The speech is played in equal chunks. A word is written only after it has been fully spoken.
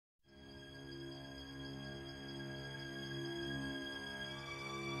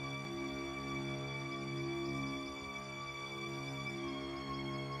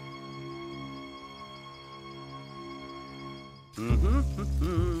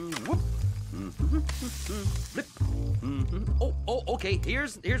Whoop. Flip. Oh, okay,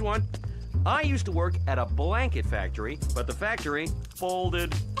 here's one. I used to work at a blanket factory, but the factory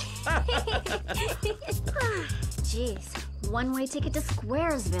folded. Jeez, one-way ticket to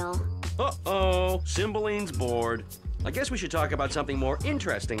Squaresville. Uh-oh, Cymbeline's bored. I guess we should talk about something more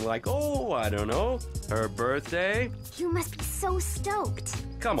interesting, like, oh, I don't know, her birthday? You must be so stoked.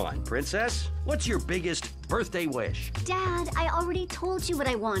 Come on, princess. What's your biggest birthday wish? Dad, I already told you what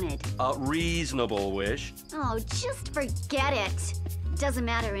I wanted. A reasonable wish. Oh, just forget it. Doesn't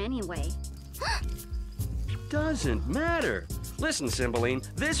matter anyway. Doesn't matter. Listen, Cymbeline,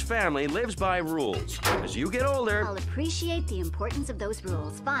 this family lives by rules. As you get older... I'll appreciate the importance of those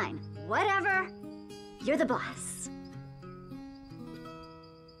rules. Fine. Whatever. You're the boss.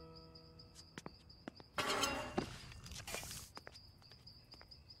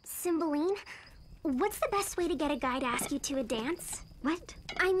 Cymbeline, what's the best way to get a guy to ask you to a dance? What?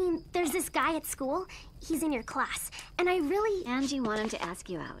 I mean, there's this guy at school. He's in your class, and I really... And you want him to ask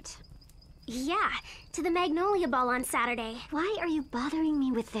you out? Yeah, to the Magnolia Ball on Saturday. Why are you bothering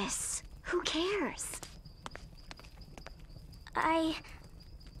me with this? Who cares?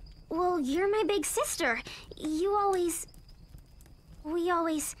 Well, you're my big sister. We always...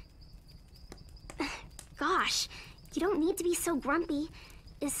 Gosh, you don't need to be so grumpy.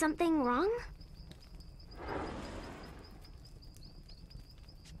 Is something wrong?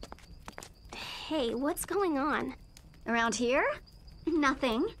 Hey, what's going on? Around here?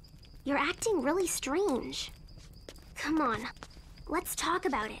 Nothing. You're acting really strange. Come on, let's talk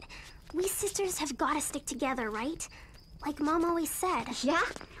about it. We sisters have got to stick together, right? Like Mom always said. Yeah?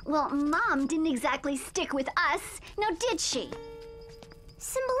 Well, Mom didn't exactly stick with us, now did she?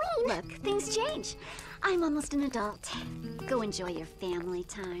 Cymbeline! Look, things change. I'm almost an adult. Go enjoy your family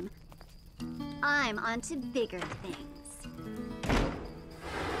time. I'm on to bigger things.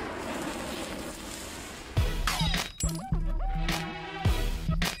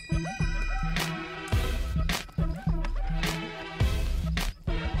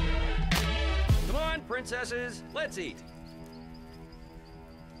 Come on, princesses, let's eat.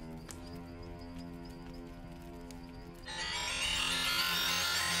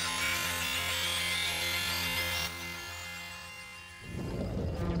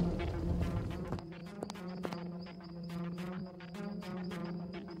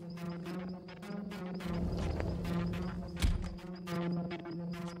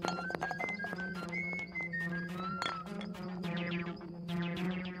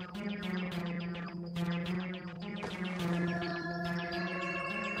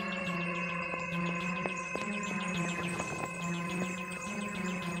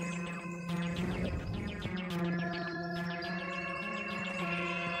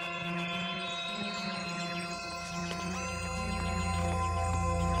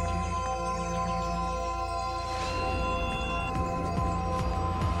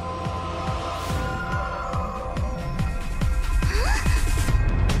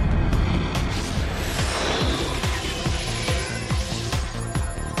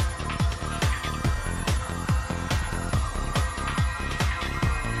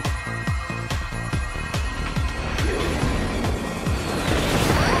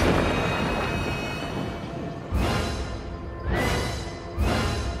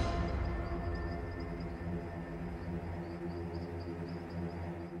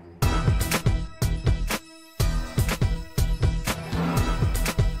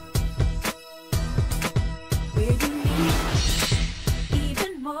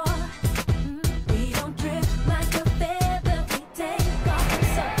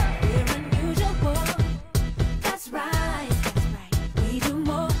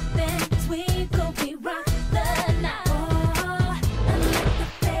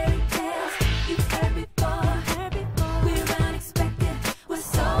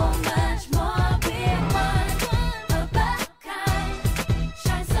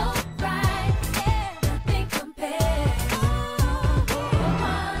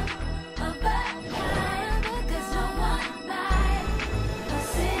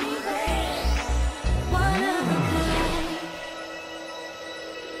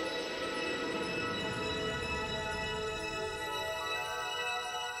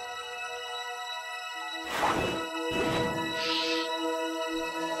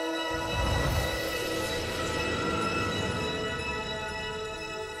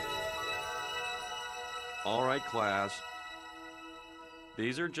 All right, class.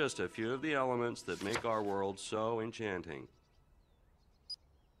 These are just a few of the elements that make our world so enchanting.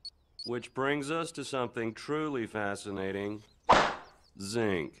 Which brings us to something truly fascinating.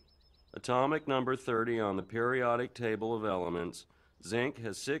 Zinc. Atomic number 30 on the periodic table of elements, zinc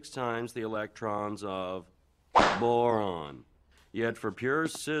has 6 times the electrons of boron. Yet for pure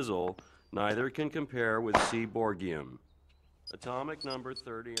sizzle, neither can compare with seaborgium. Atomic number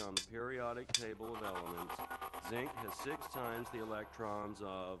 30 on the periodic table of elements, zinc has 6 times the electrons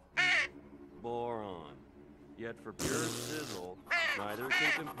of boron. Yet for pure sizzle, neither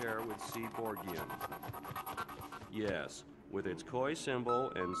can compare with seaborgium. Yes, with its coy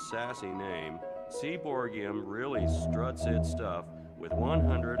symbol and sassy name, seaborgium really struts its stuff with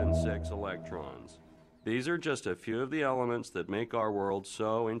 106 electrons. These are just a few of the elements that make our world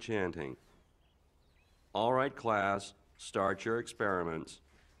so enchanting. All right, class, start your experiments.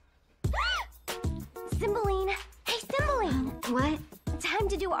 Cymbeline! Hey, Cymbeline! What? Time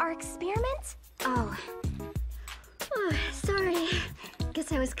to do our experiment? Oh, sorry.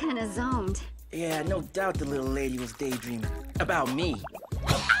 Guess I was kind of zoned. Yeah, no doubt the little lady was daydreaming. About me.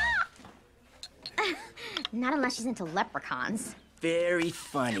 Not unless she's into leprechauns. Very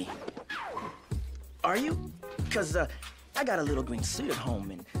funny. Are you? 'Cause I got a little green suit at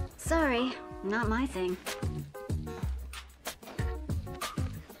home and... Sorry, not my thing.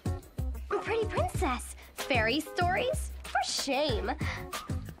 Pretty princess. Fairy stories? For shame.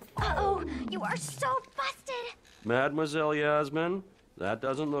 Uh-oh, you are so busted. Mademoiselle Yasmin, that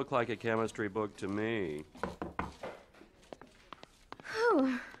doesn't look like a chemistry book to me.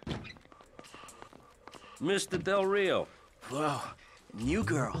 Whew. Mr. Del Rio, Whoa, new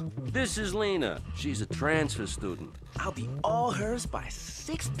girl. this is Lena. She's a transfer student. I'll be all hers by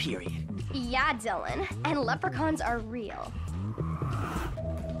 6th period. Yeah, Dylan. And leprechauns are real.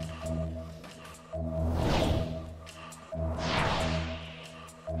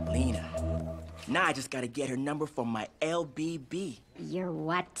 Lena. Now I just gotta get her number from my LBB. You're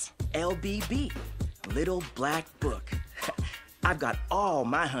what? LBB. Little Black Book. I've got all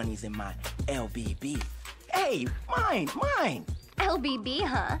my honeys in my LBB. Hey, mine. LBB,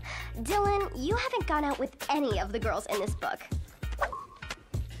 huh? Dylan, you haven't gone out with any of the girls in this book.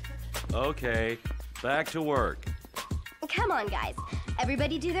 Okay, back to work. Come on, guys.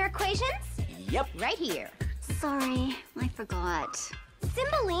 Everybody do their equations? Yep. Right here. Sorry, I forgot.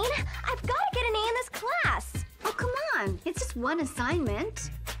 Cymbeline, I've got to get an A in this class. Oh, come on. It's just one assignment.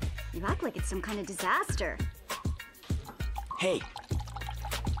 You act like it's some kind of disaster. Hey,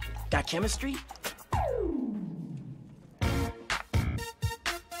 got chemistry?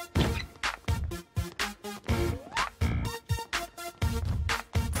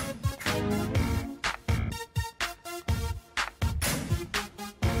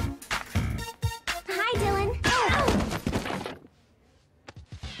 Hi, Dylan.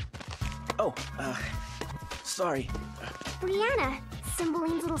 Oh, sorry. Brianna,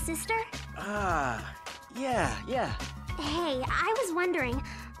 Cymbeline's little sister? Yeah. Hey, I was wondering,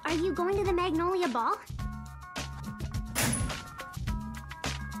 are you going to the Magnolia Ball?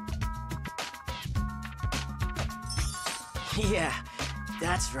 Yeah,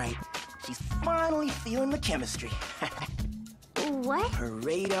 that's right. She's finally feeling the chemistry. What? Her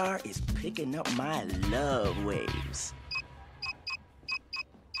radar is picking up my love waves.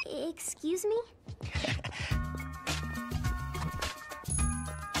 Excuse me?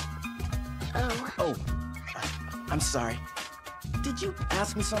 Oh, I'm sorry. Did you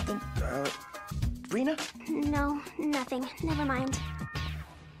ask me something, Brina? No, nothing. Never mind.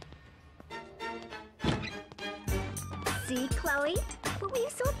 See, Chloe? What were you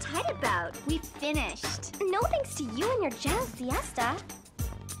so uptight about? We finished. No thanks to you and your gentle siesta.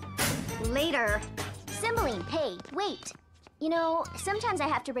 Later. Cymbeline, hey, wait. You know, sometimes I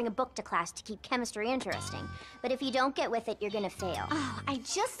have to bring a book to class to keep chemistry interesting. But if you don't get with it, you're gonna fail. Oh, I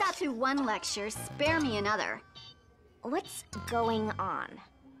just sat through one lecture. Spare me another. What's going on?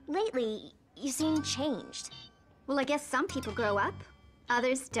 Lately, you seem changed. Well, I guess some people grow up,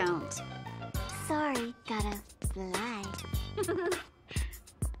 others don't. Sorry, gotta fly.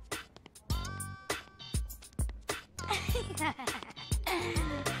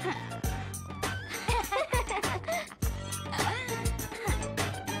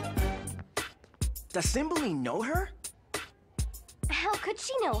 Does Cymbeline know her? How could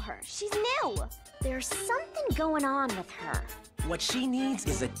she know her? She's new. There's something going on with her. What she needs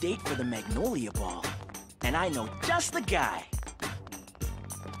is a date for the Magnolia Ball. And I know just the guy.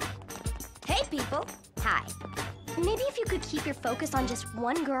 Hey, people. Hi. Maybe if you could keep your focus on just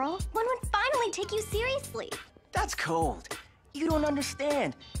one girl, one would finally take you seriously. That's cold. You don't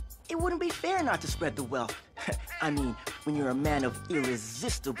understand. It wouldn't be fair not to spread the wealth. I mean, when you're a man of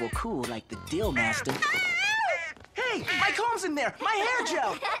irresistible cool like the Deal Master. Hey, my comb's in there! My hair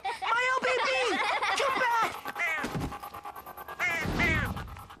gel! My LBB! Come back!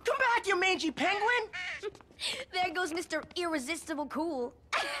 Come back, you mangy penguin? There goes Mr. Irresistible Cool.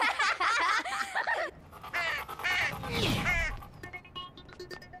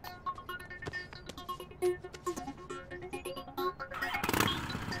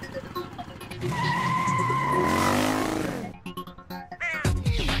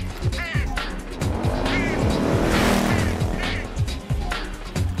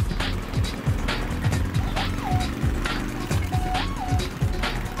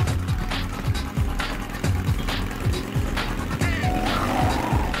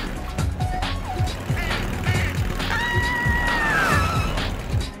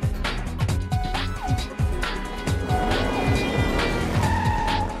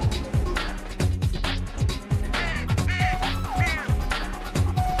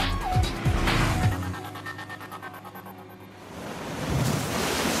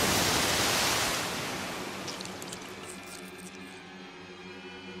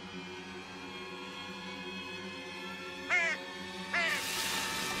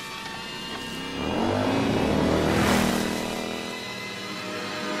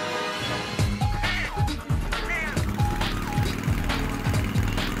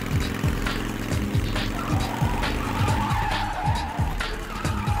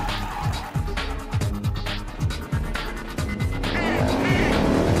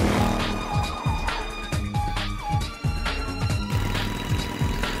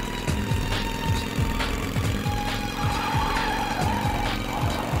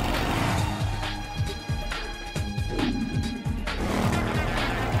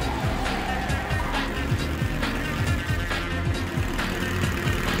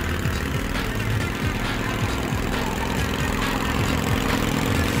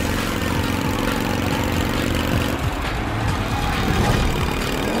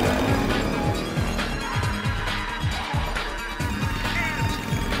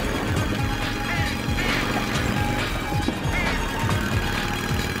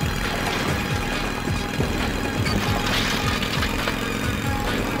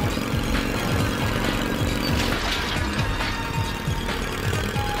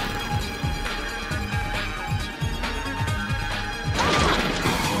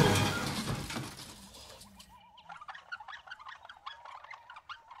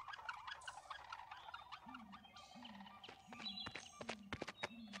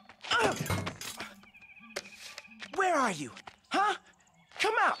 Where are you? Huh?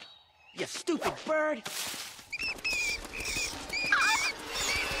 Come out, you stupid bird.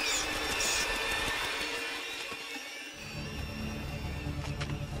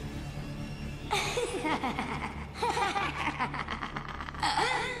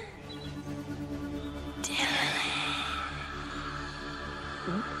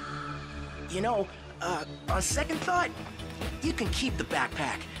 You know, on second thought, you can keep the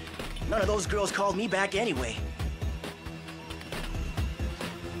backpack. None of those girls called me back anyway.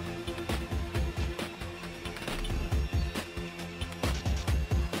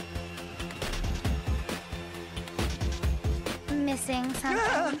 Missing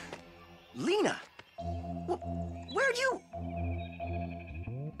something? Lena! Where'd you...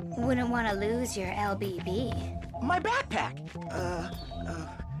 Wouldn't want to lose your LBB. My backpack!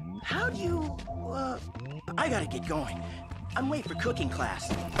 How'd you... I gotta get going. I'm late for cooking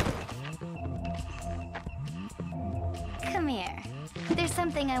class. Come here. There's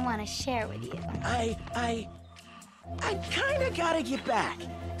something I want to share with you. I kinda gotta get back.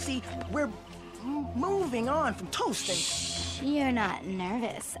 See, we're moving on from toast and... Shh, you're not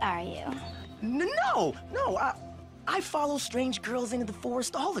nervous, are you? No! I follow strange girls into the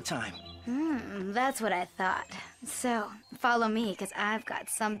forest all the time. That's what I thought. So, follow me, because I've got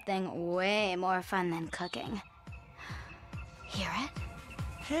something way more fun than cooking. Hear it?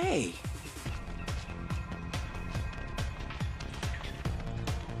 Hey.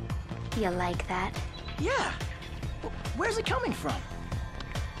 You like that? Yeah. Where's it coming from?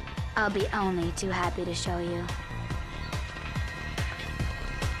 I'll be only too happy to show you.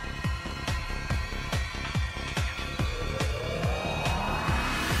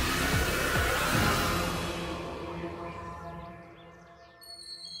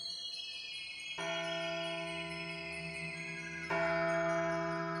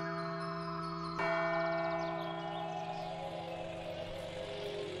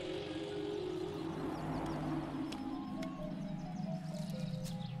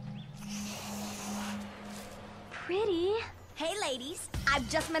 Pretty. Hey ladies, I've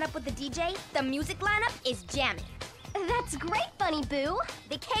just met up with the DJ. The music lineup is jamming. That's great, Bunny Boo.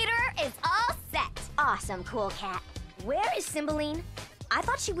 The caterer is all set. Awesome, Cool Cat. Where is Cymbeline? I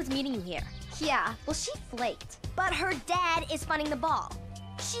thought she was meeting you here. Yeah, well, she flaked. But her dad is funding the ball.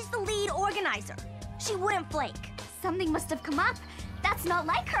 She's the lead organizer. She wouldn't flake. Something must have come up. That's not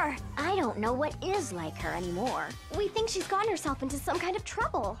like her. I don't know what is like her anymore. We think she's gotten herself into some kind of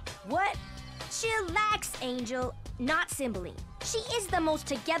trouble. What? Chillax, Angel. Not Cymbeline. She is the most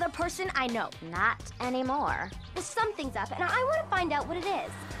together person I know. Not anymore. Well, something's up, and I want to find out what it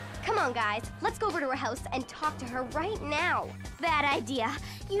is. Come on, guys. Let's go over to her house and talk to her right now. Bad idea.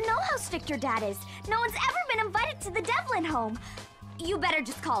 You know how strict your dad is. No one's ever been invited to the Devlin home. You better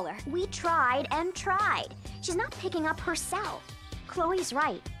just call her. We tried and tried. She's not picking up herself. Chloe's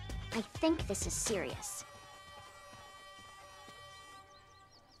right. I think this is serious.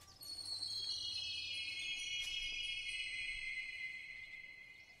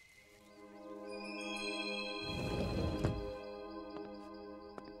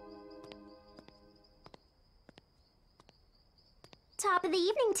 Top of the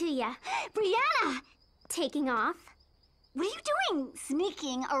evening to ya. Brianna! Taking off. What are you doing?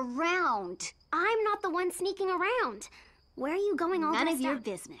 Sneaking around. I'm not the one sneaking around. Where are you going all None dressed of your up?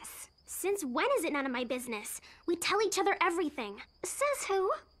 business. Since when is it none of my business? We tell each other everything. Says who?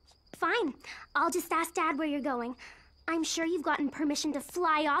 Fine. I'll just ask Dad where you're going. I'm sure you've gotten permission to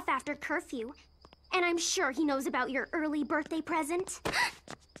fly off after curfew. And I'm sure he knows about your early birthday present.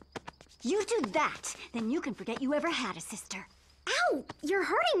 You do that, then you can forget you ever had a sister. Ow! You're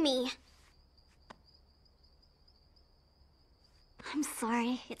hurting me. I'm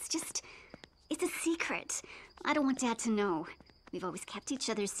sorry. It's a secret. I don't want Dad to know. We've always kept each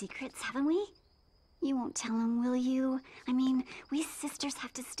other's secrets, haven't we? You won't tell him, will you? I mean, we sisters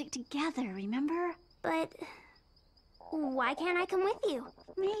have to stick together, remember? But why can't I come with you?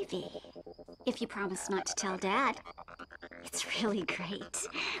 Maybe. If you promise not to tell Dad. It's really great.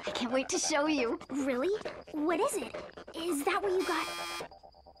 I can't wait to show you. Really? What is it? Is that what you got?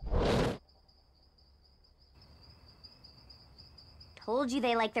 Told you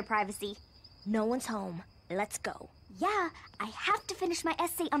they like their privacy. No one's home. Let's go. Yeah, I have to finish my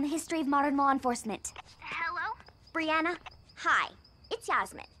essay on the history of modern law enforcement. Hello? Brianna, hi. It's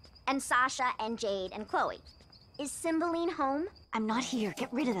Yasmin. And Sasha and Jade and Chloe. Is Cymbeline home? I'm not here.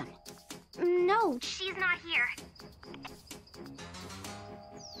 Get rid of them. No, she's not here.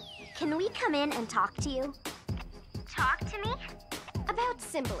 Can we come in and talk to you? Talk to me? About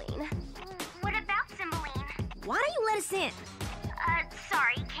Cymbeline. What about Cymbeline? Why don't you let us in?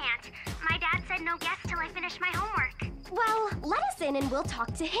 Sorry, can't. My dad said no guests till I finish my homework. Well, let us in and we'll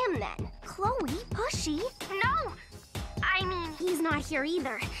talk to him then. Chloe, pushy. No! I mean, he's not here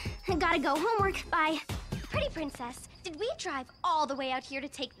either. I gotta go. Homework. Bye. Pretty princess, did we drive all the way out here to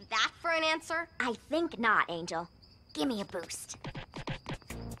take that for an answer? I think not, Angel. Give me a boost.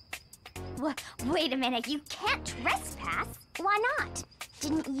 Wait a minute, you can't trespass. Why not?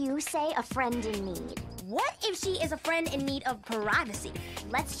 Didn't you say a friend in need? What if she is a friend in need of privacy?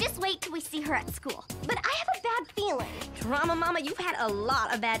 Let's just wait till we see her at school. But I have a bad feeling. Drama Mama, you've had a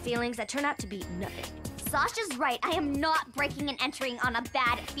lot of bad feelings that turn out to be nothing. Sasha's right. I am not breaking and entering on a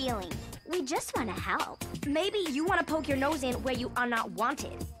bad feeling. We just want to help. Maybe you want to poke your nose in where you are not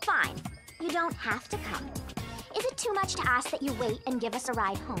wanted. Fine. You don't have to come. Is it too much to ask that you wait and give us a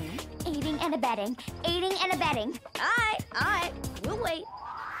ride home? Aiding and abetting. Aiding and abetting. All right. We'll wait.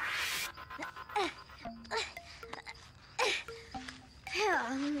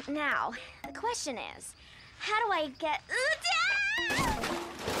 Now, the question is, how do I get...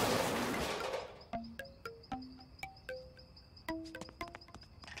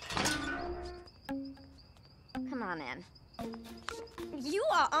 Come on in. You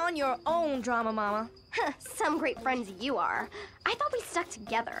are on your own, Drama Mama. Some great friends you are. I thought we stuck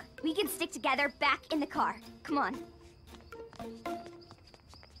together. We can stick together back in the car. Come on.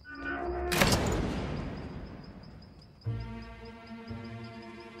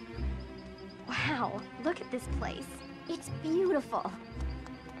 Wow, look at this place. It's beautiful.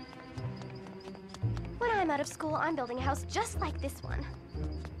 When I'm out of school, I'm building a house just like this one.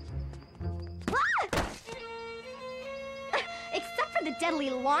 Ah! Except for the deadly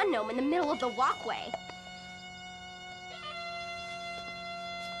lawn gnome in the middle of the walkway.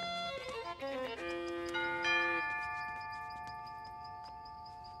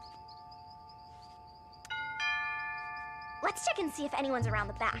 Let's check and see if anyone's around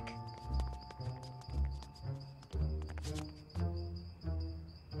the back.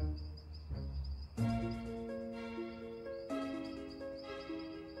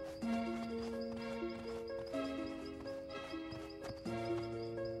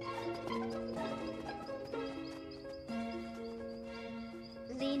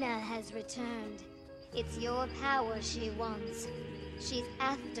 Lena has returned. It's your power she wants. She's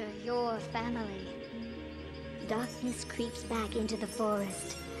after your family. darkness creeps back into the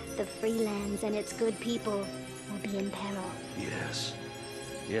forest, the free lands and its good people will be in peril. Yes.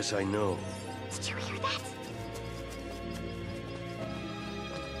 Yes, I know. Did you hear that?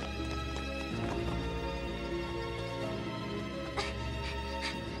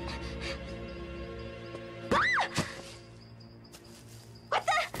 What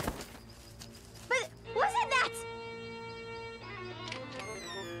the? But wasn't that?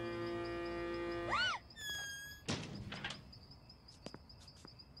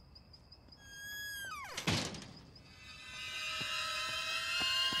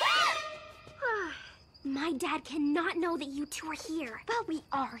 My dad cannot know that you two are here. But we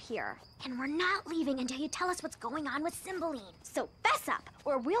are here. And we're not leaving until you tell us what's going on with Cymbeline. So fess up,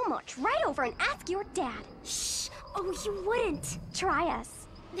 or we'll march right over and ask your dad. Shh! Oh, you wouldn't. Try us.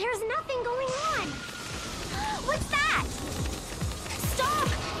 There's nothing going on. What's that? Stop!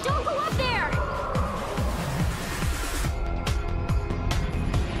 Don't go up there!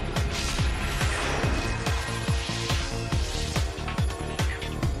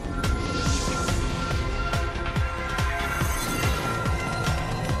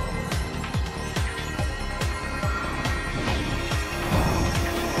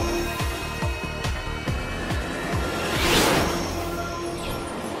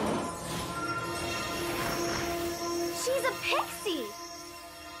 She's a pixie!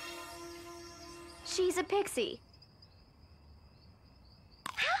 She's a pixie.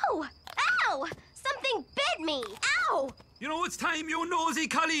 Ow! Ow! Something bit me! Ow! You know, it's time you nosy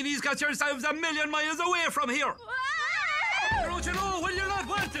Collinis got yourselves a million miles away from here. Don't you know when you're not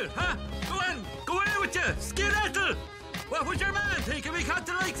wanted, huh? Go on, go away with you, skedaddle. What would your man think if we caught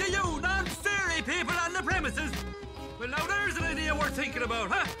the likes of you, non-fairy people on the premises? Well, now there's an idea worth thinking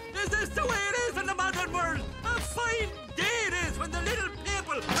about, huh? Is this the way it is in the modern world? A fine day it is when the little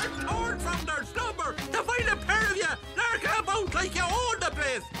people are torn from their slumber to find a pair of you lurking about like you own the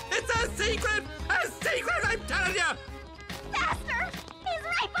place. It's a secret, I'm telling you. Faster! He's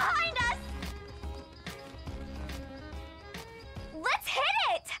right behind us! Let's hit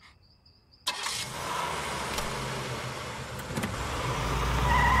it!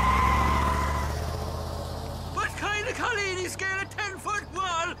 What kind of Collini scale a 10-foot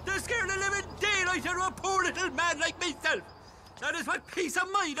wall to scare the living daylight out of a poor little man like myself? That is what peace of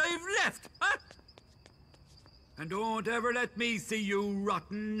mind I've left, huh? And don't ever let me see you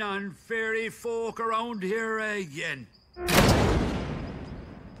rotten non-fairy folk around here again.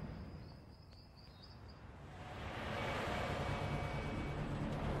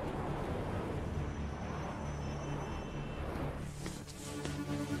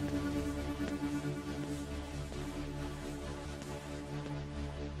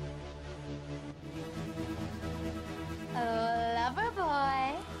 Lover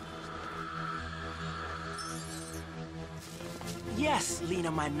boy. Yes,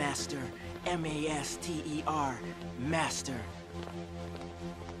 Lena, my master. M-A-S-T-E-R, master.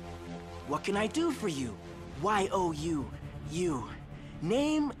 What can I do for you? Y-O-U, you.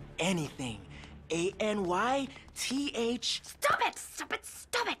 Name anything. A-N-Y-T-H. Stop it! Stop it!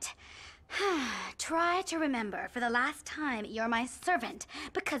 Stop it! Try to remember for the last time you're my servant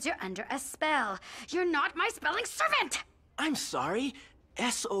because you're under a spell. You're not my spelling servant! I'm sorry.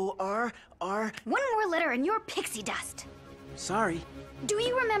 S-O-R-R. One more letter and you're pixie dust. Sorry. Do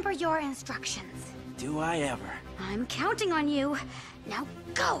you remember your instructions? Do I ever? I'm counting on you. Now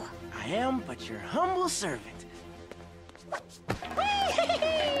go! I am but your humble servant.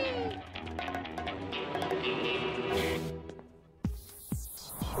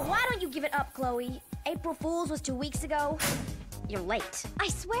 Why don't you give it up, Chloe? April Fool's was 2 weeks ago. You're late. I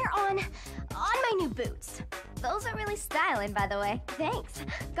swear on my new boots. Those are really styling, by the way. Thanks.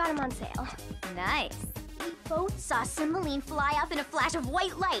 Got them on sale. Nice. We both saw Cymbeline fly off in a flash of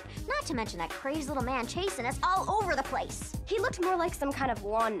white light. Not to mention that crazy little man chasing us all over the place. He looked more like some kind of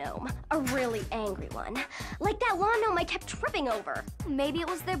lawn gnome. A really angry one. Like that lawn gnome I kept tripping over. Maybe it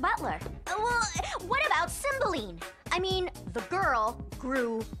was their butler. Well, what about Cymbeline? I mean, the girl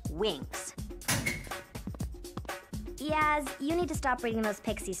grew wings. Yaz, you need to stop reading those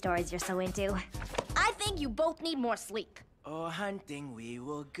pixie stories you're so into. I think you both need more sleep. Oh, hunting we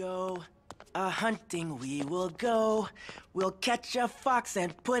will go. A-hunting we will go. We'll catch a fox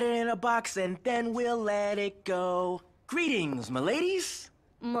and put it in a box and then we'll let it go. Greetings, my ladies.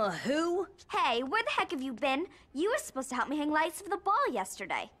 Who? Hey, where the heck have you been? You were supposed to help me hang lights for the ball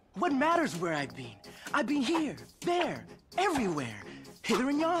yesterday. What matters where I've been? I've been here, there, everywhere, hither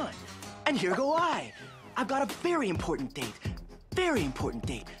and yon. And here go I. I've got a very important date. Very important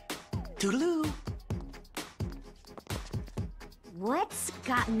date. Toodaloo. What's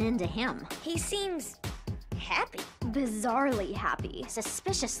gotten into him? He seems happy. Bizarrely happy.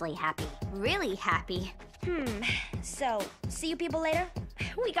 Suspiciously happy. Really happy. So, see you people later?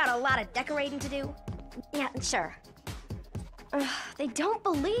 We got a lot of decorating to do. Yeah, sure. They don't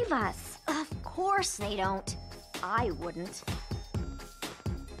believe us. Of course they don't. I wouldn't.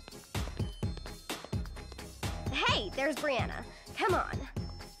 Hey, there's Brianna. Come on.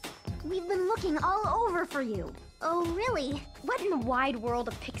 We've been looking all over for you. Oh, really? What in the wide world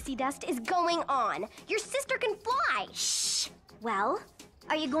of pixie dust is going on? Your sister can fly! Shh. Well,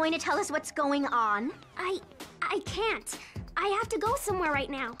 are you going to tell us what's going on? I can't. I have to go somewhere right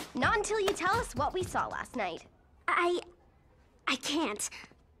now. Not until you tell us what we saw last night. I can't.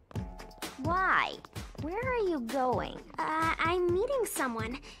 Why? Where are you going? I'm meeting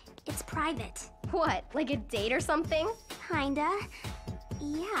someone. It's private. What, like a date or something? Kinda.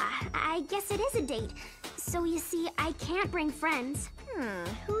 Yeah, I guess it is a date. So you see, I can't bring friends.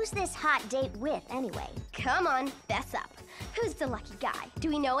 Who's this hot date with, anyway? Come on, fess up. Who's the lucky guy? Do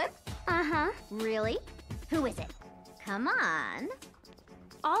we know him? Uh-huh. Really? Who is it? Come on.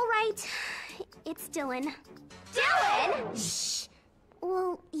 All right. It's Dylan. Dylan! Shh.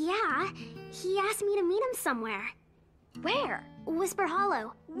 Well, yeah. He asked me to meet him somewhere. Where? Whisper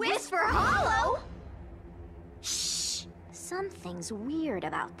Hollow. Whisper Hollow? Shh. Something's weird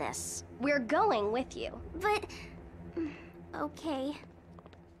about this. We're going with you. But... okay.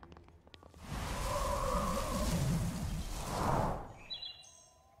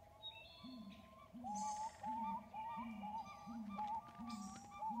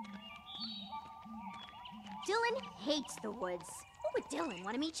 Dylan hates the woods. What would Dylan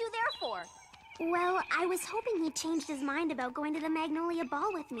want to meet you there for? Well, I was hoping he'd changed his mind about going to the Magnolia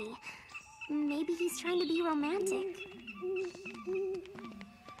Ball with me. Maybe he's trying to be romantic.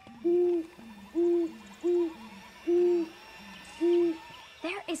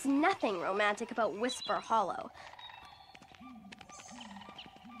 There is nothing romantic about Whisper Hollow.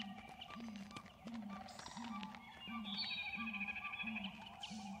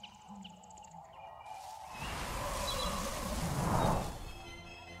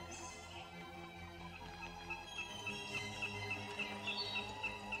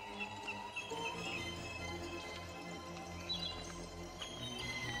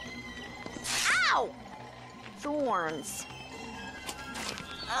 Thorns.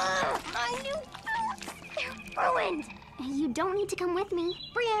 My new boots! They're ruined! You don't need to come with me.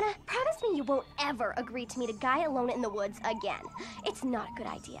 Brianna, promise me you won't ever agree to meet a guy alone in the woods again. It's not a good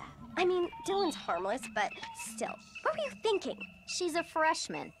idea. I mean, Dylan's harmless, but still. What were you thinking? She's a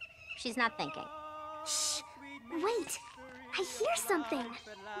freshman. She's not thinking. Shh. Wait. I hear something.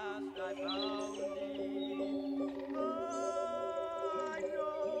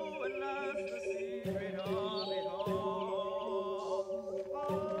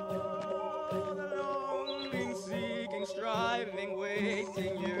 Striving,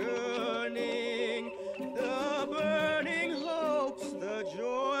 waiting, yearning, the burning hopes, the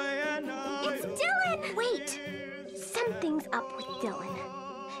joy and It's Dylan! Wait! Something's up with Dylan.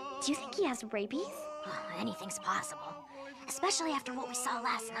 Do you think he has rabies? Oh, anything's possible. Especially after what we saw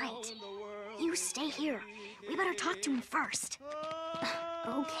last night. You stay here. We better talk to him first.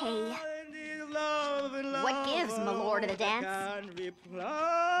 Okay. What gives, my lord of the dance?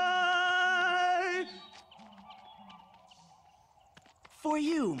 For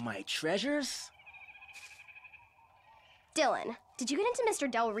you, my treasures. Dylan, did you get into Mr.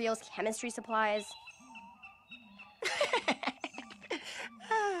 Del Rio's chemistry supplies? Hey,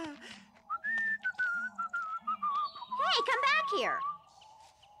 come back here!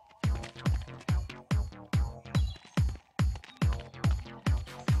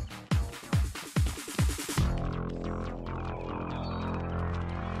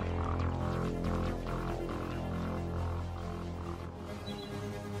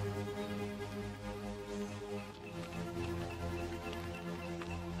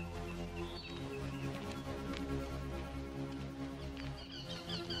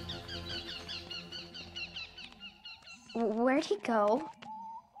 Where'd he go?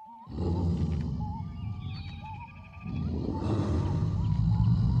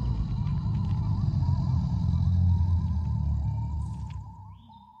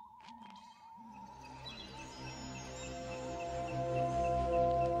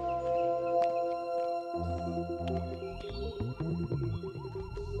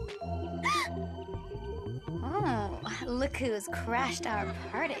 Oh, look who's crashed our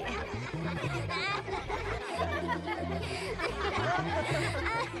party.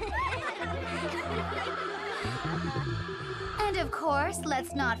 And of course,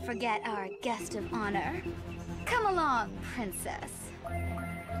 let's not forget our guest of honor. Come along, princess.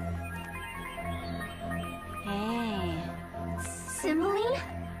 Hey. Cymbeline?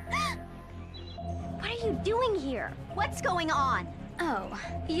 What are you doing here? What's going on? Oh,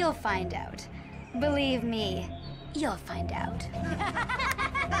 you'll find out. Believe me, you'll find out.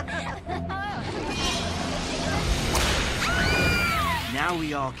 Now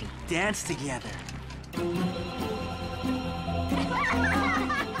we all can dance together.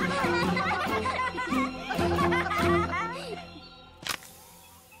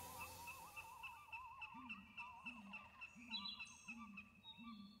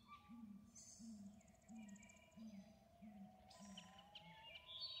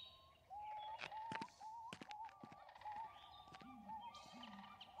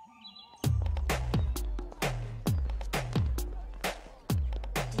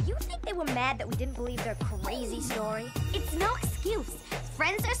 Do you think they were mad that we didn't believe their crazy story? It's no excuse.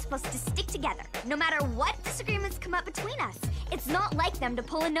 Friends are supposed to stick together, no matter what disagreements come up between us. It's not like them to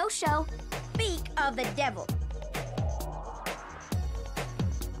pull a no-show. Speak of the devil.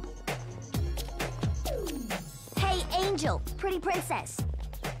 Hey, Angel, pretty princess.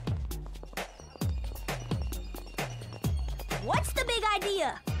 What's the big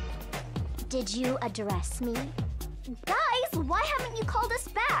idea? Did you address me? Guys, why haven't you called us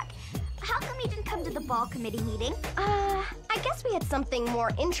back? How come you didn't come to the ball committee meeting? I guess we had something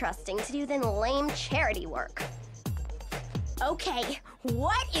more interesting to do than lame charity work. Okay,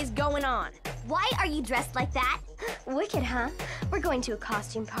 what is going on? Why are you dressed like that? Wicked, huh? We're going to a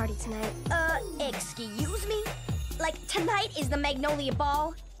costume party tonight. Excuse me? Like, tonight is the Magnolia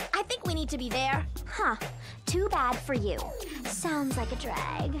Ball? I think we need to be there. Huh. Too bad for you. Sounds like a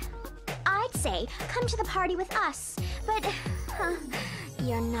drag. I'd say come to the party with us, but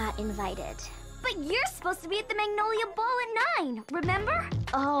you're not invited. But you're supposed to be at the Magnolia Ball at 9, remember?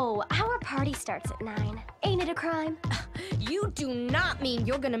 Oh, our party starts at 9. Ain't it a crime? You do not mean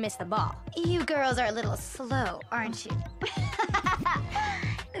you're gonna miss the ball. You girls are a little slow, aren't you?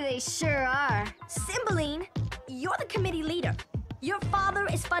 They sure are. Cymbeline, you're the committee leader. Your father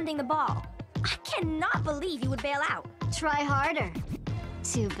is funding the ball. I cannot believe you would bail out. Try harder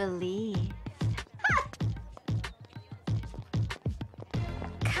to believe.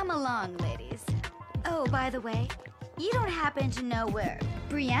 Come along, ladies. Oh, by the way, you don't happen to know where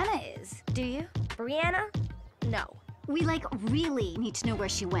Brianna is, do you? Brianna? No. We, really need to know where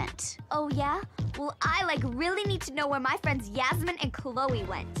she went. Oh, yeah? Well, I, really need to know where my friends Yasmin and Chloe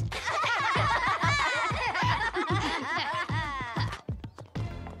went.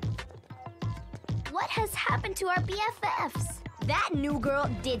 What has happened to our BFFs? That new girl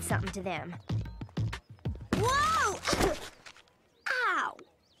did something to them. Whoa! Ow!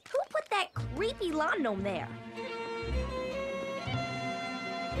 Who put that creepy lawn gnome there?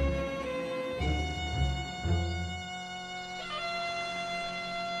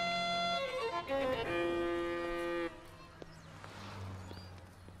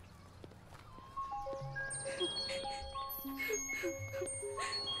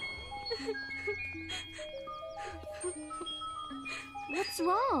 What's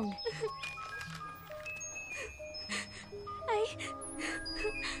wrong?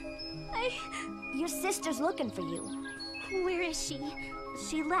 Your sister's looking for you. Where is she?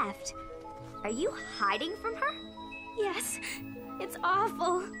 She left. Are you hiding from her? Yes, it's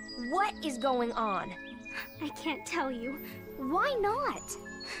awful. What is going on? I can't tell you. Why not?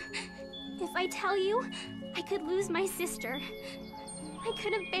 If I tell you, I could lose my sister. I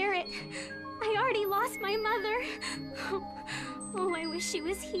couldn't bear it. I already lost my mother. Oh, I wish she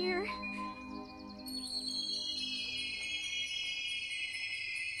was here.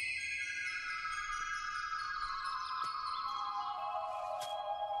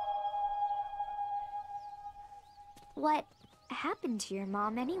 What happened to your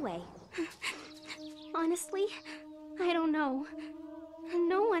mom anyway? Honestly, I don't know.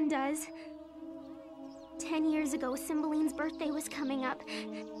 No one does. 10 years ago, Cymbeline's birthday was coming up.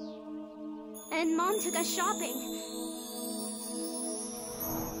 And Mom took us shopping.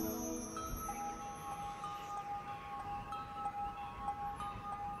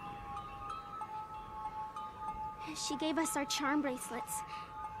 She gave us our charm bracelets.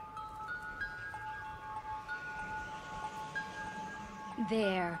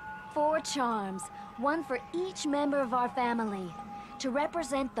 There, 4 charms, one for each member of our family, to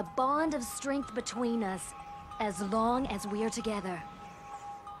represent the bond of strength between us, as long as we're together.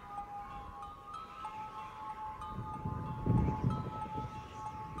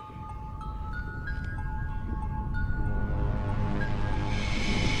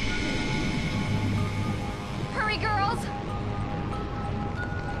 Hurry, girls!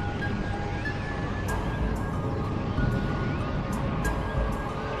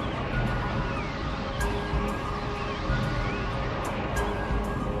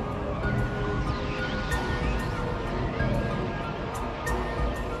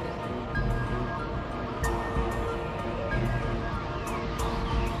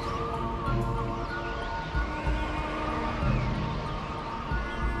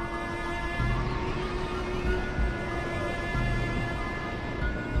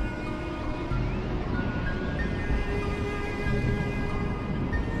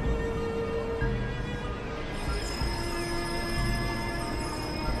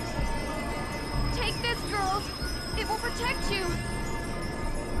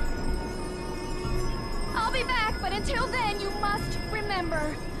 be back, but until then, you must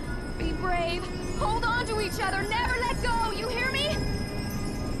remember. Be brave. Hold on to each other. Never let go. You hear me?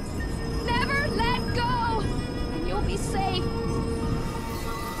 Never let go. And you'll be safe.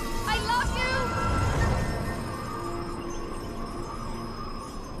 I love you.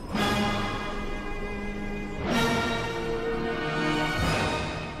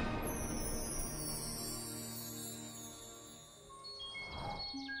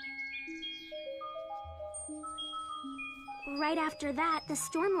 Right after that, the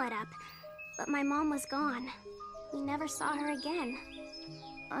storm let up. But my mom was gone. We never saw her again.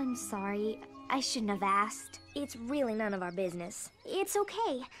 I'm sorry. I shouldn't have asked. It's really none of our business. It's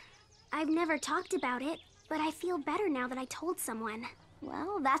okay. I've never talked about it, but I feel better now that I told someone.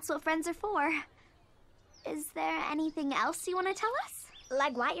 Well, that's what friends are for. Is there anything else you want to tell us?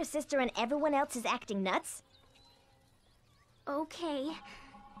 Like why your sister and everyone else is acting nuts? Okay,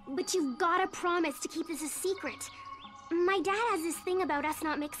 but you've gotta promise to keep this a secret. My dad has this thing about us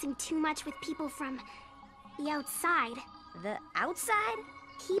not mixing too much with people from the outside. The outside?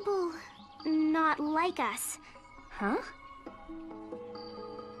 People not like us. Huh?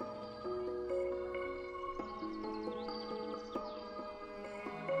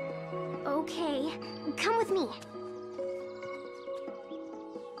 Okay, come with me.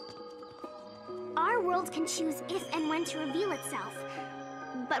 Our world can choose if and when to reveal itself.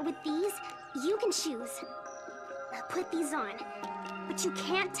 But with these, you can choose. Put these on. But you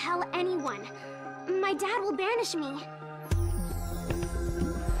can't tell anyone. My dad will banish me.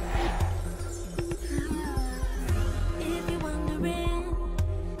 If you're wondering,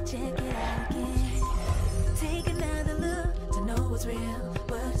 check it out again. Take another look to know what's real,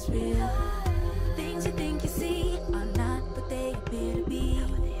 what's real. Things you think you see are not what they appear to be.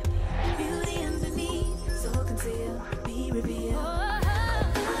 Beauty underneath, so concealed, be revealed.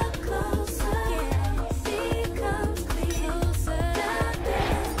 Look closer, yeah. See, come closer.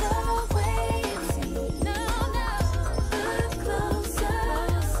 Nothing's the way it seems. No, no. Look closer,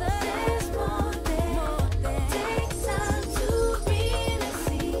 there's more there. Take time to really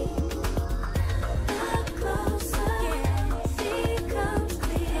see. Look closer, yeah. See, come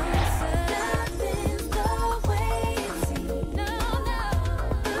closer. Nothing's the way it seems. No, no.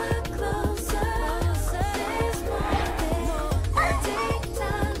 Look closer, there's more there. Take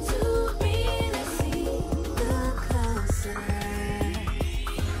time to really see. Look closer.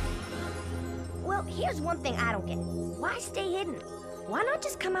 Well, here's one thing I don't get. Why stay hidden? Why not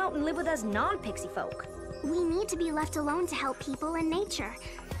just come out and live with us non-pixie folk? We need to be left alone to help people and nature.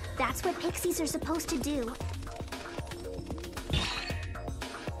 That's what pixies are supposed to do.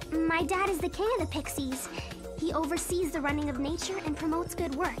 My dad is the king of the pixies. He oversees the running of nature and promotes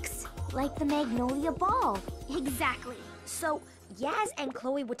good works. Like the Magnolia Ball. Exactly. So, Yaz and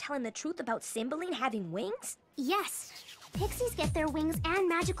Chloe were telling the truth about Cymbeline having wings? Yes. Pixies get their wings and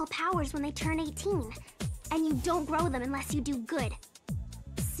magical powers when they turn 18. And you don't grow them unless you do good.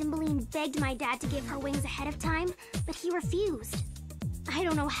 Cymbeline begged my dad to give her wings ahead of time, but he refused. I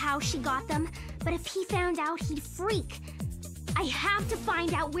don't know how she got them, but if he found out, he'd freak. I have to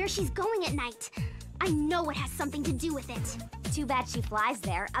find out where she's going at night. I know it has something to do with it. Too bad she flies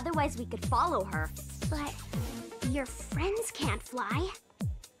there, otherwise we could follow her. But your friends can't fly.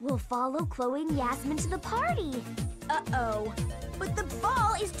 We'll follow Cloe and Yasmin to the party. Uh-oh. But the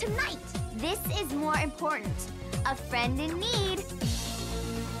ball is tonight. This is more important. A friend in need.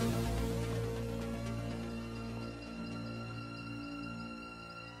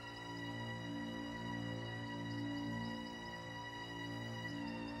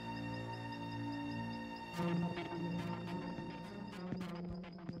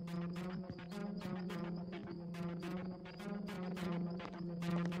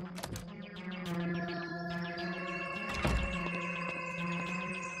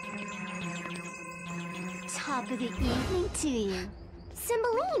 Top of the evening to you.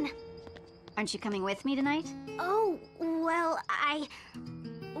 Cymbeline! Aren't you coming with me tonight? Oh, well,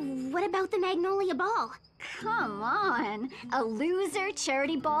 What about the Magnolia Ball? Come on. A loser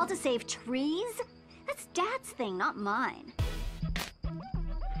charity ball to save trees? That's Dad's thing, not mine.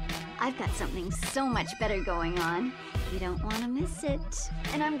 I've got something so much better going on. You don't want to miss it.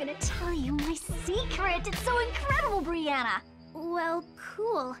 And I'm gonna tell you my secret. It's so incredible, Brianna. Well,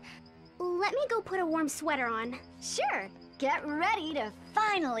 cool. Let me go put a warm sweater on. Sure. Get ready to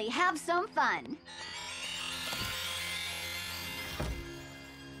finally have some fun.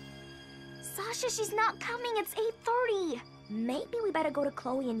 Sasha, she's not coming. It's 8:30. Maybe we better go to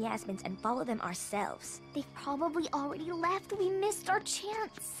Chloe and Yasmin's and follow them ourselves. They've probably already left. We missed our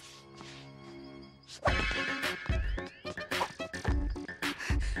chance.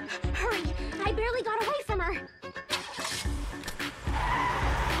 Hurry! I barely got away from her.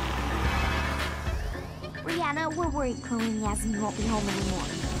 Anna, we're worried Cloe and Yasmin won't be home anymore.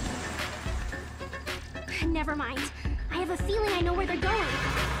 Never mind. I have a feeling I know where they're going.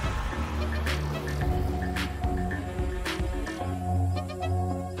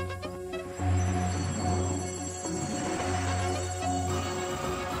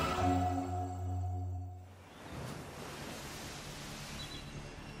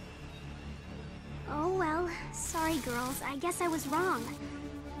 Oh well, sorry girls. I guess I was wrong.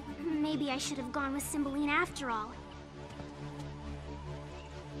 Maybe I should have gone with Cymbeline after all.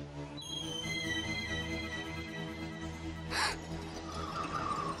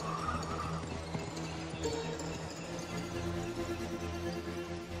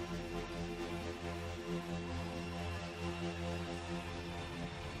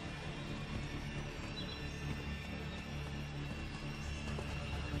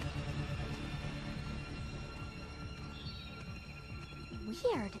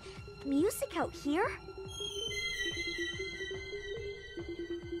 Weird. Music out here?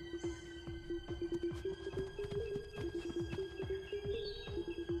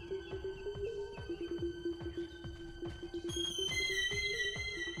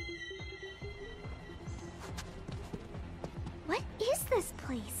 What is this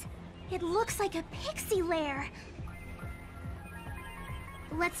place? It looks like a pixie lair.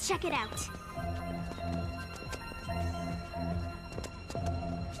 Let's check it out.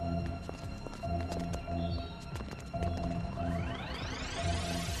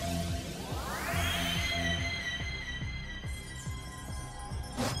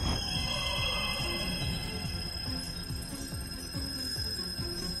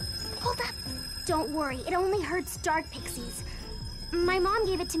 Hold up! Don't worry, it only hurts dark pixies. My mom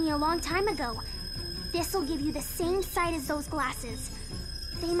gave it to me a long time ago. This'll give you the same sight as those glasses.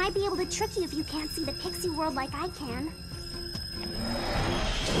 They might be able to trick you if you can't see the pixie world like I can.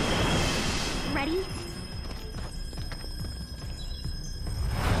 Ready?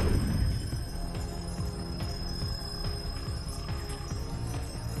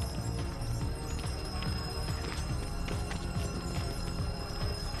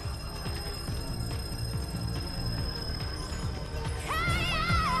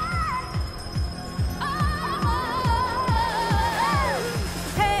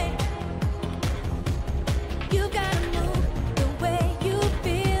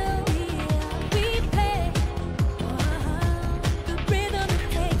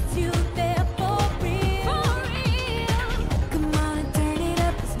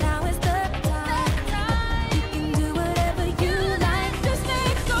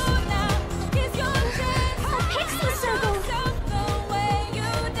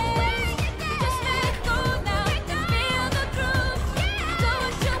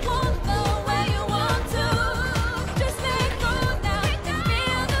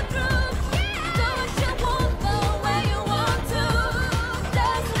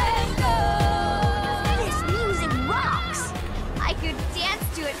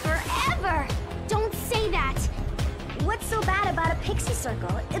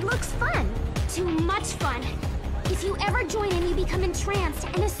 It looks fun. Too much fun. If you ever join in, you become entranced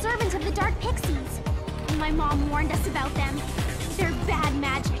and a servant of the Dark Pixies. My mom warned us about them. They're bad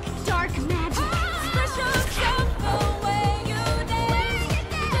magic, dark magic. Special stuff the way you dance.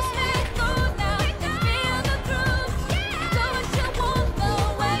 Just let go now, feel the groove. Do what you want the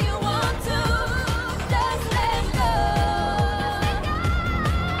way you want to. Just let go.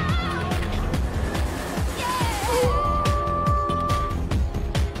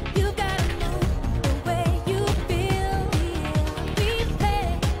 You gotta move the way you feel. We play.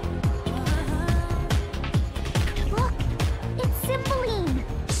 Look, it's Cymbeline.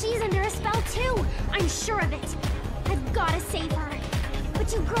 She's under a spell too. I'm sure of it. I've gotta save her.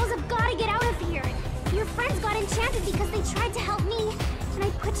 But you girls have gotta get out of here. Your friends got enchanted because they tried to help me, and I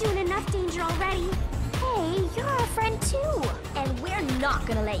put you in enough danger already. Hey, you're our friend too. And we're not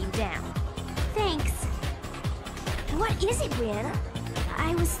gonna let you down. Thanks. What is it, Brianna?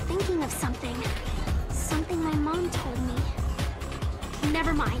 I was thinking of something. Something my mom told me.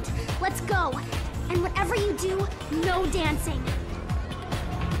 Never mind. Let's go. And whatever you do, no dancing.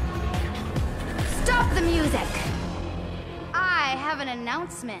 Stop the music! I have an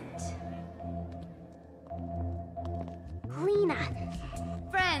announcement. Lena.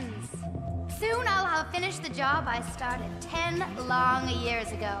 Friends, soon I'll have finished the job I started 10 long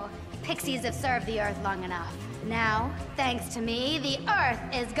years ago. Pixies have served the Earth long enough. Now, thanks to me, the Earth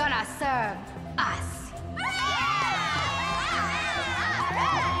is gonna serve us.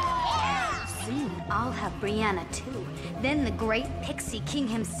 Soon I'll have Brianna too. Then the great Pixie King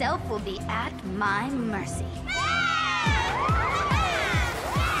himself will be at my mercy.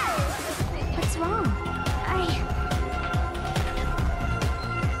 What's wrong?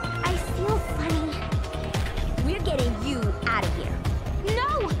 I feel funny. We're getting you out of here.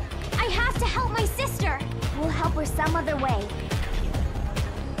 No! I have to help my sister! We'll help her some other way.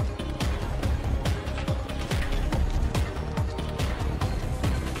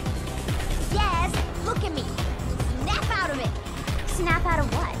 Yes, look at me. Snap out of it. Snap out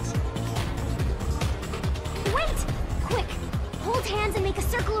of what? Wait! Quick! Hold hands and make a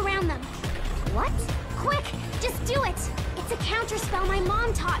circle around them. What? Quick! Just do it! It's a counter spell my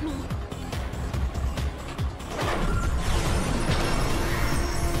mom taught me.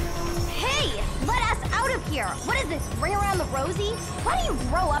 Hey! Let us out of here! What is this, Ring Around the Rosie? Why do you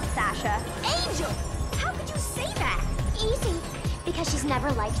grow up, Sasha? Angel! How could you say that? Easy. Because she's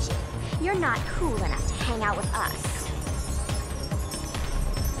never liked you. You're not cool enough to hang out with us.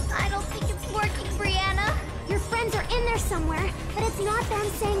 I don't think it's working, Brianna. Your friends are in there somewhere, but it's not them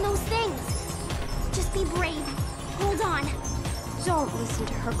saying those things. Just be brave. Hold on. Don't listen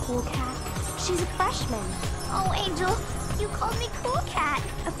to her, Cool Cat. She's a freshman. Oh, Angel, you called me Cool Cat.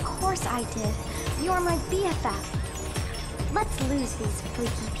 Of course I did. You're my BFF. Let's lose these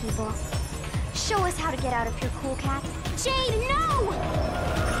freaky people. Show us how to get out of here, Cool Cat. Jade, no!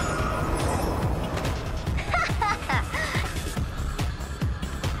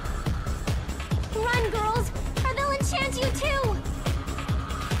 Run, girls, or they'll enchant you too!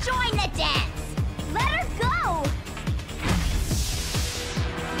 Join the dance! Let her go!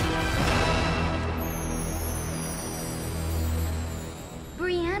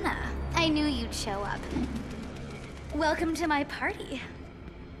 Brianna, I knew you'd show up. Welcome to my party.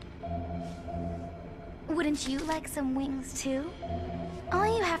 Wouldn't you like some wings too?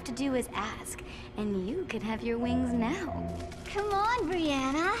 All you have to do is ask, and you can have your wings now. Come on,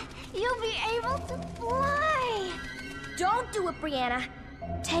 Brianna. You'll be able to fly. Don't do it, Brianna.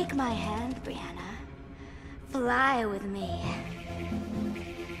 Take my hand, Brianna. Fly with me.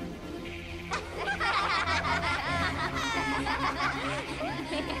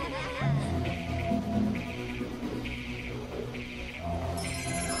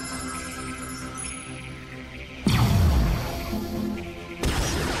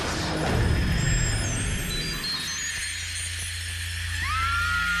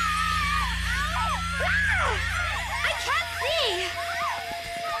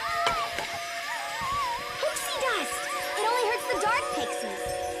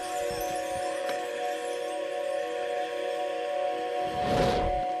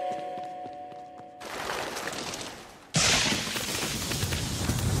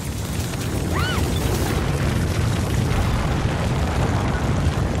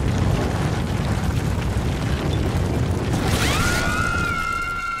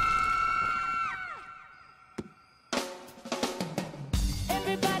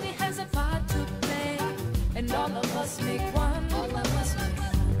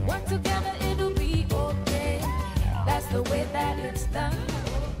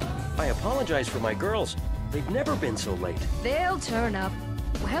 I apologize for my girls. They've never been so late. They'll turn up.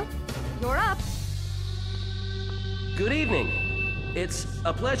 Well, you're up. Good evening. It's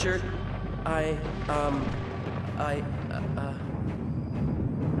a pleasure.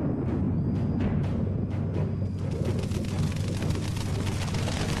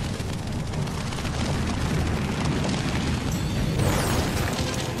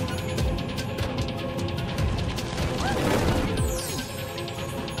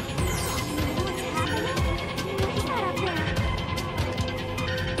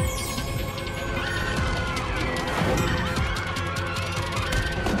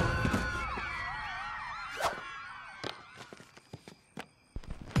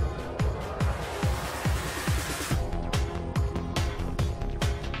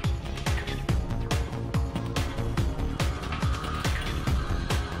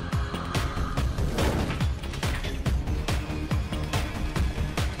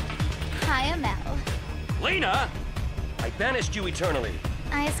 Lena! I banished you eternally.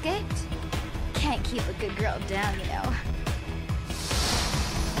 I escaped. Can't keep a good girl down, you know.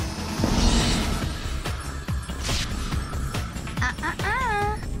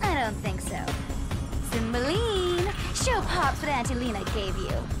 I don't think so. Cymbeline, show Pops what Auntie Lena gave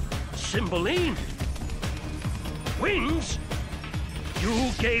you. Cymbeline? Wings?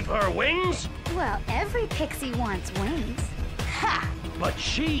 You gave her wings? Well, every pixie wants wings. Ha! But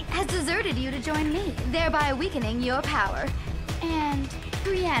she has deserted you to join me, thereby weakening your power. And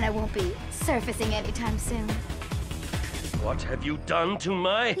Brianna won't be surfacing anytime soon. What have you done to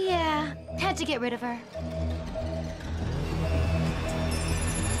my... Yeah, had to get rid of her.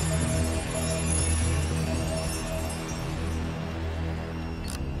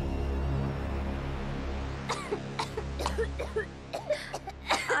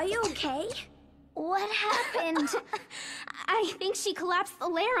 okay? What happened? I think she collapsed the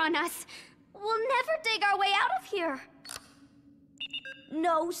lair on us. We'll never dig our way out of here.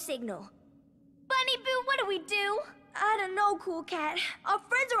 No signal. Bunny Boo, what do we do? I don't know, Cool Cat. Our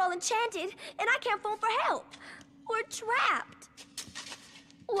friends are all enchanted, and I can't phone for help. We're trapped.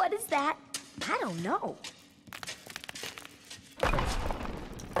 What is that? I don't know.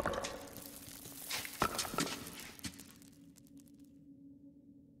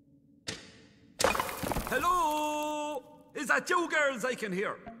 Hello? Is that you girls I can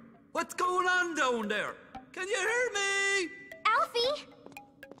hear? What's going on down there? Can you hear me? Alfie?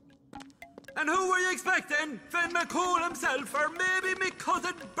 And who were you expecting? Finn McCool himself, or maybe me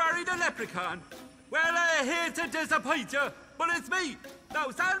cousin Barry the Leprechaun? Well, I hate to disappoint you, but it's me. Now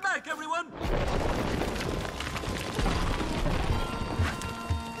stand back, everyone.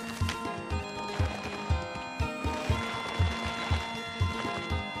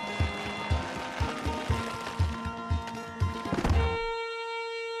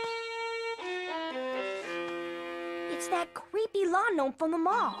 It's that creepy lawn gnome from the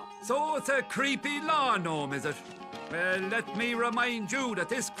mall. So it's a creepy lawn gnome, is it? Well, let me remind you that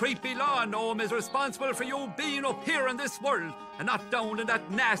this creepy lawn gnome is responsible for you being up here in this world and not down in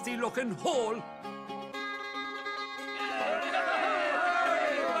that nasty-looking hole.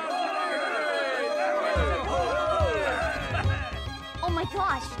 Oh my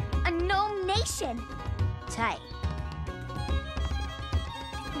gosh, a gnome nation. Tight.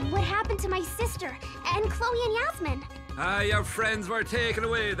 What happened to my sister and Cloe and Yasmin? Your friends were taken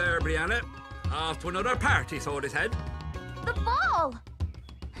away there, Brianna. Off to another party, so they said. The ball!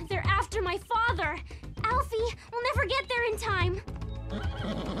 They're after my father. Alfie, we'll never get there in time.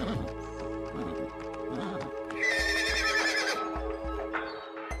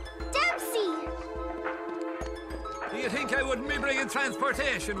 Dempsey! Do you think I wouldn't be bringing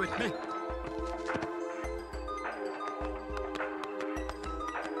transportation with me?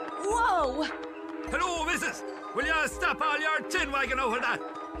 Whoa! Hello, missus. Will you stop all your tin wagging over that?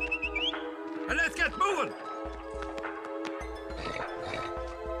 And let's get moving.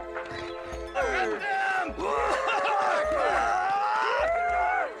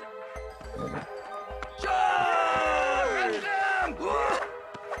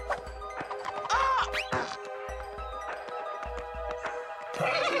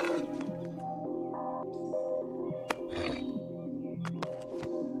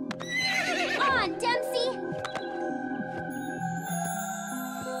 On, Dempsey!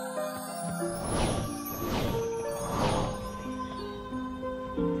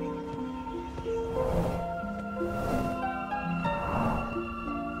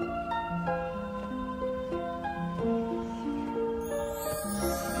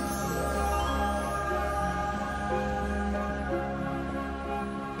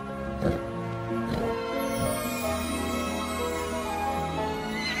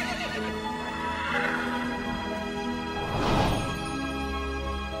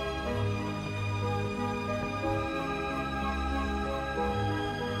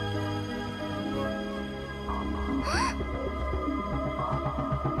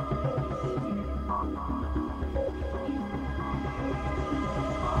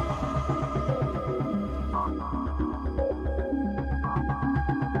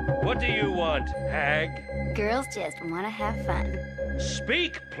 What do you want, hag? Girls just want to have fun.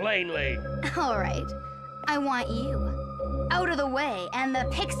 Speak plainly. All right. I want you out of the way and the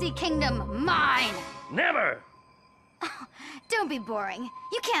Pixie Kingdom mine. Never! Don't be boring.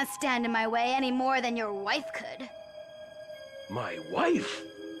 You can't stand in my way any more than your wife could. My wife?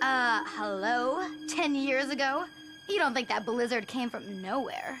 Hello? 10 years ago? You don't think that blizzard came from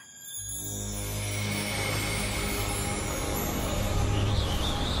nowhere?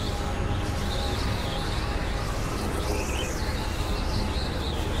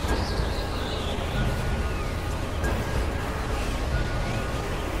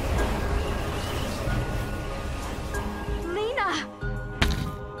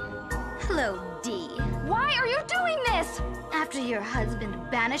 Hello, Dee. Why are you doing this? After your husband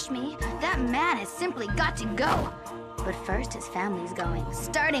banished me, that man has simply got to go. But first, his family's going,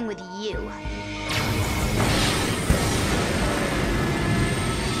 starting with you.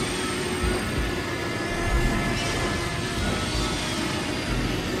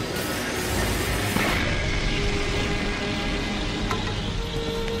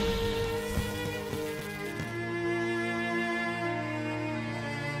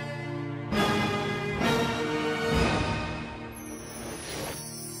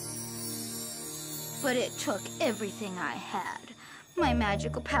 But it took everything I had. My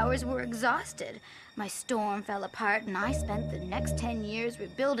magical powers were exhausted. My storm fell apart, and I spent the next 10 years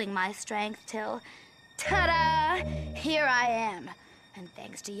rebuilding my strength till... ta-da! Here I am. And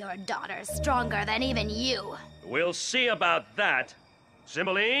thanks to your daughter, stronger than even you. We'll see about that.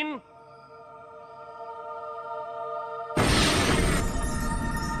 Cymbeline?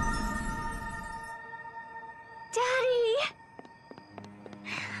 Daddy!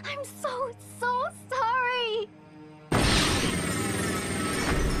 I'm so sorry!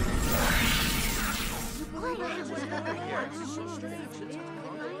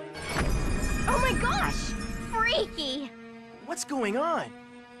 Oh my gosh! Freaky! What's going on?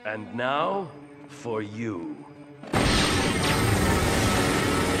 And now, for you.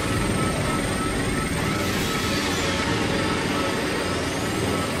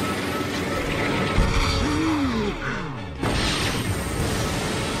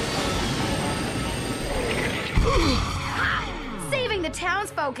 Saving the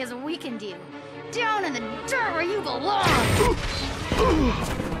townsfolk has weakened you. Down in the dirt where you belong!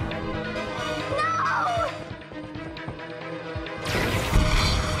 No!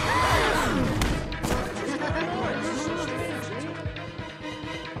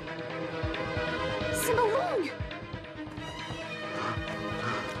 Cymbeline!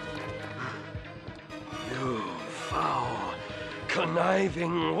 You foul,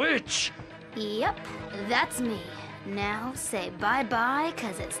 conniving witch! Yep, that's me. Now say bye-bye,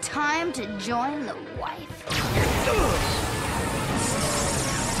 'cause it's time to join the wife.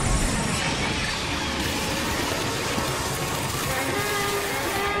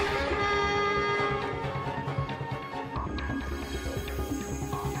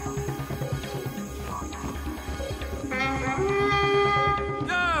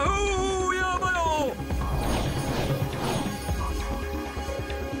 Yahoo! Yabalo!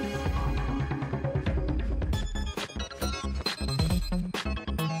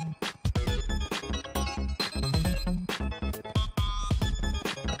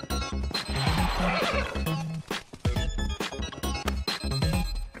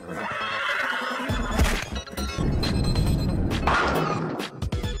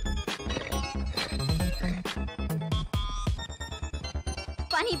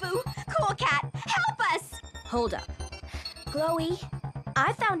 Bunny Boo, Cool Cat, help us! Hold up. Chloe,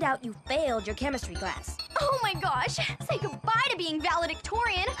 I found out you failed your chemistry class. Oh my gosh! Say goodbye to being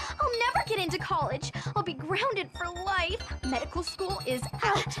valedictorian. I'll never get into college. I'll be grounded for life. Medical school is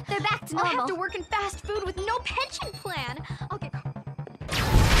out. They're back to I'll normal. have to work in fast food with no pension plan. I'll get...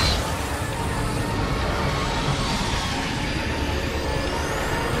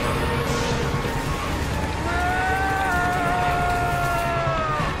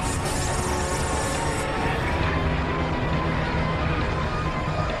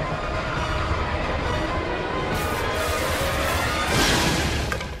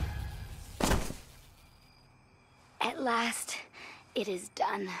 At last, it is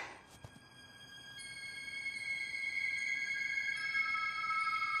done.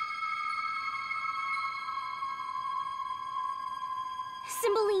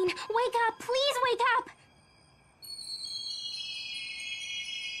 Cymbeline, wake up! Please wake up!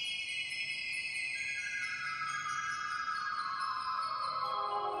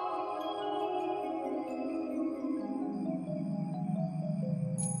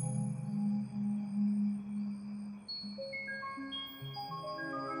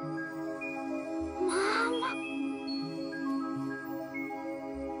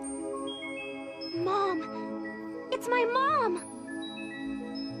 Mom! It's my mom!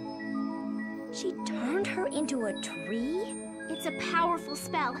 She turned her into a tree? It's a powerful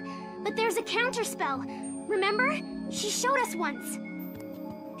spell, but there's a counter spell. Remember? She showed us once.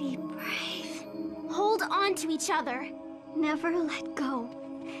 Be brave. Hold on to each other. Never let go.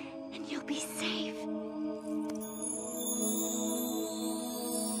 And you'll be safe.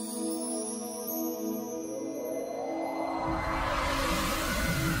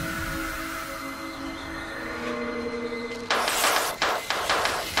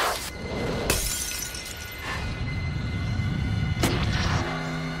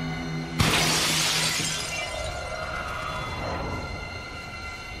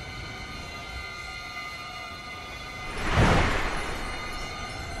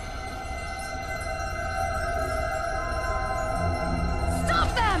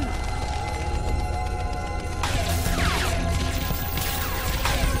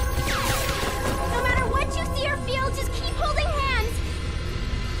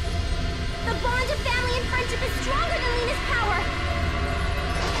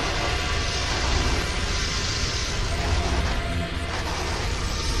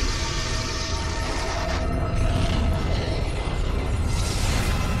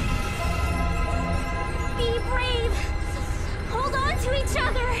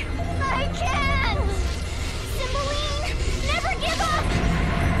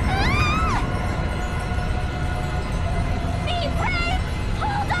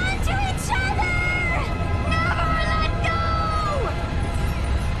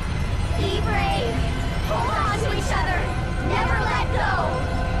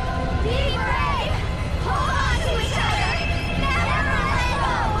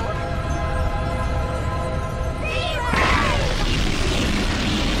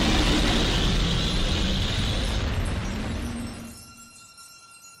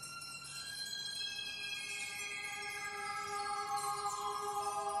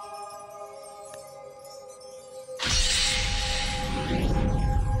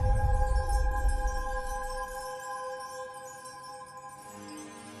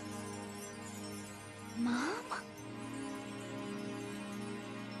 Mom?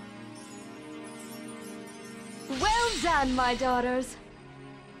 Well done, my daughters.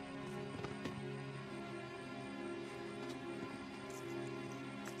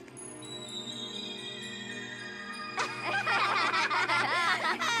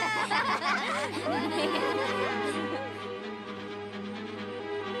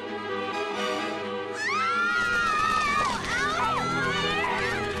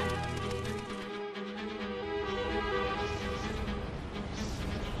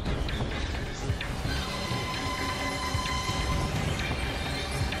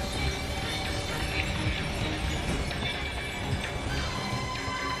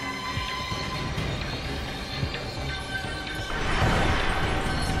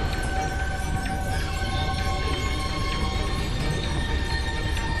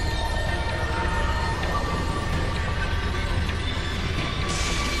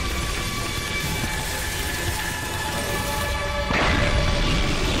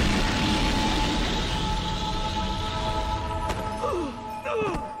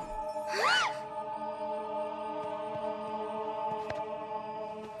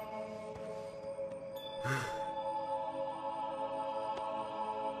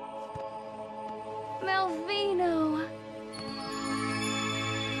 Malvino.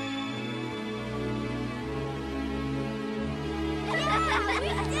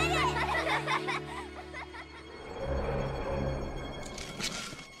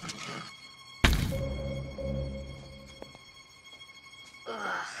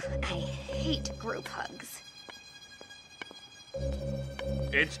 Ugh, I hate group hugs.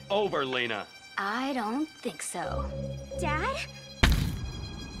 It's over, Lena. I don't think so. Dad?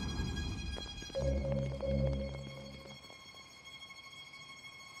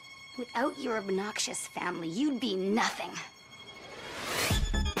 Without your obnoxious family, you'd be nothing.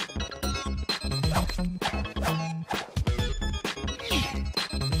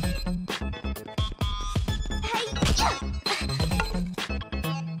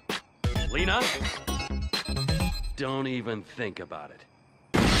 Lena? Don't even think about it.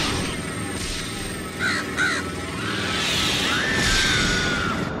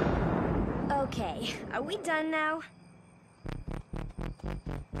 Okay, are we done now?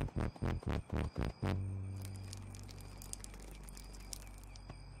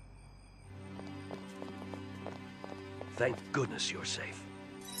 Thank goodness you're safe.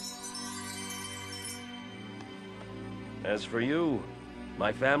 As for you,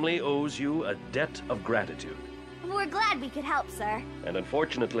 my family owes you a debt of gratitude. We're glad we could help, sir. And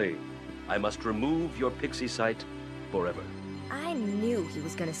unfortunately, I must remove your pixie sight forever. I knew he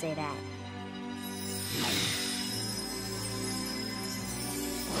was gonna say that.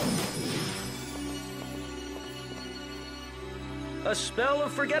 A spell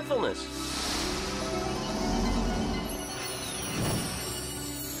of forgetfulness.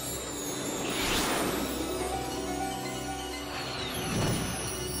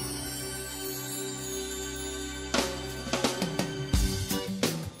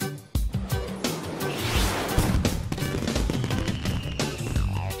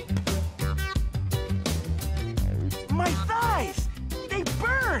 My thighs! They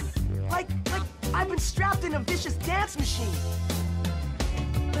burn! Like I've been strapped in a vicious dance machine.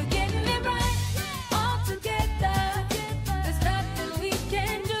 We're getting it right all together. There's nothing we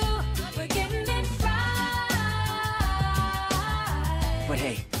can do. We're getting it right. But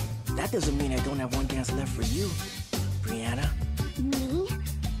hey, that doesn't mean I don't have one dance left for you, Brianna. Me?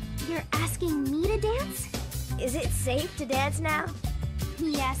 You're asking me to dance? Is it safe to dance now?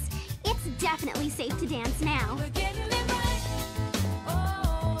 Yes, it's definitely safe to dance now. We're getting it right.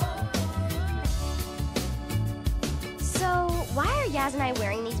 Oh. So, why are Yaz and I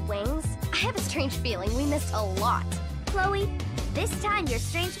wearing these wings? I have a strange feeling we missed a lot. Chloe, this time your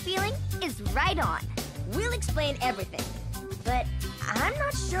strange feeling is right on. We'll explain everything. But I'm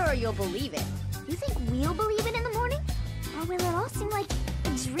not sure you'll believe it. You think we'll believe it in the morning? Or will it all seem like a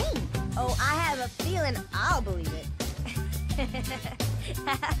dream? Oh, I have a feeling I'll believe it.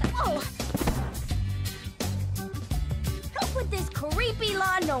 Oh! Help with this creepy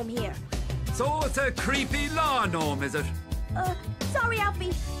lawn gnome here. So it's a creepy law gnome, is it? Sorry,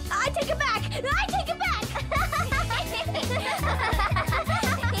 Alfie. I take it back. I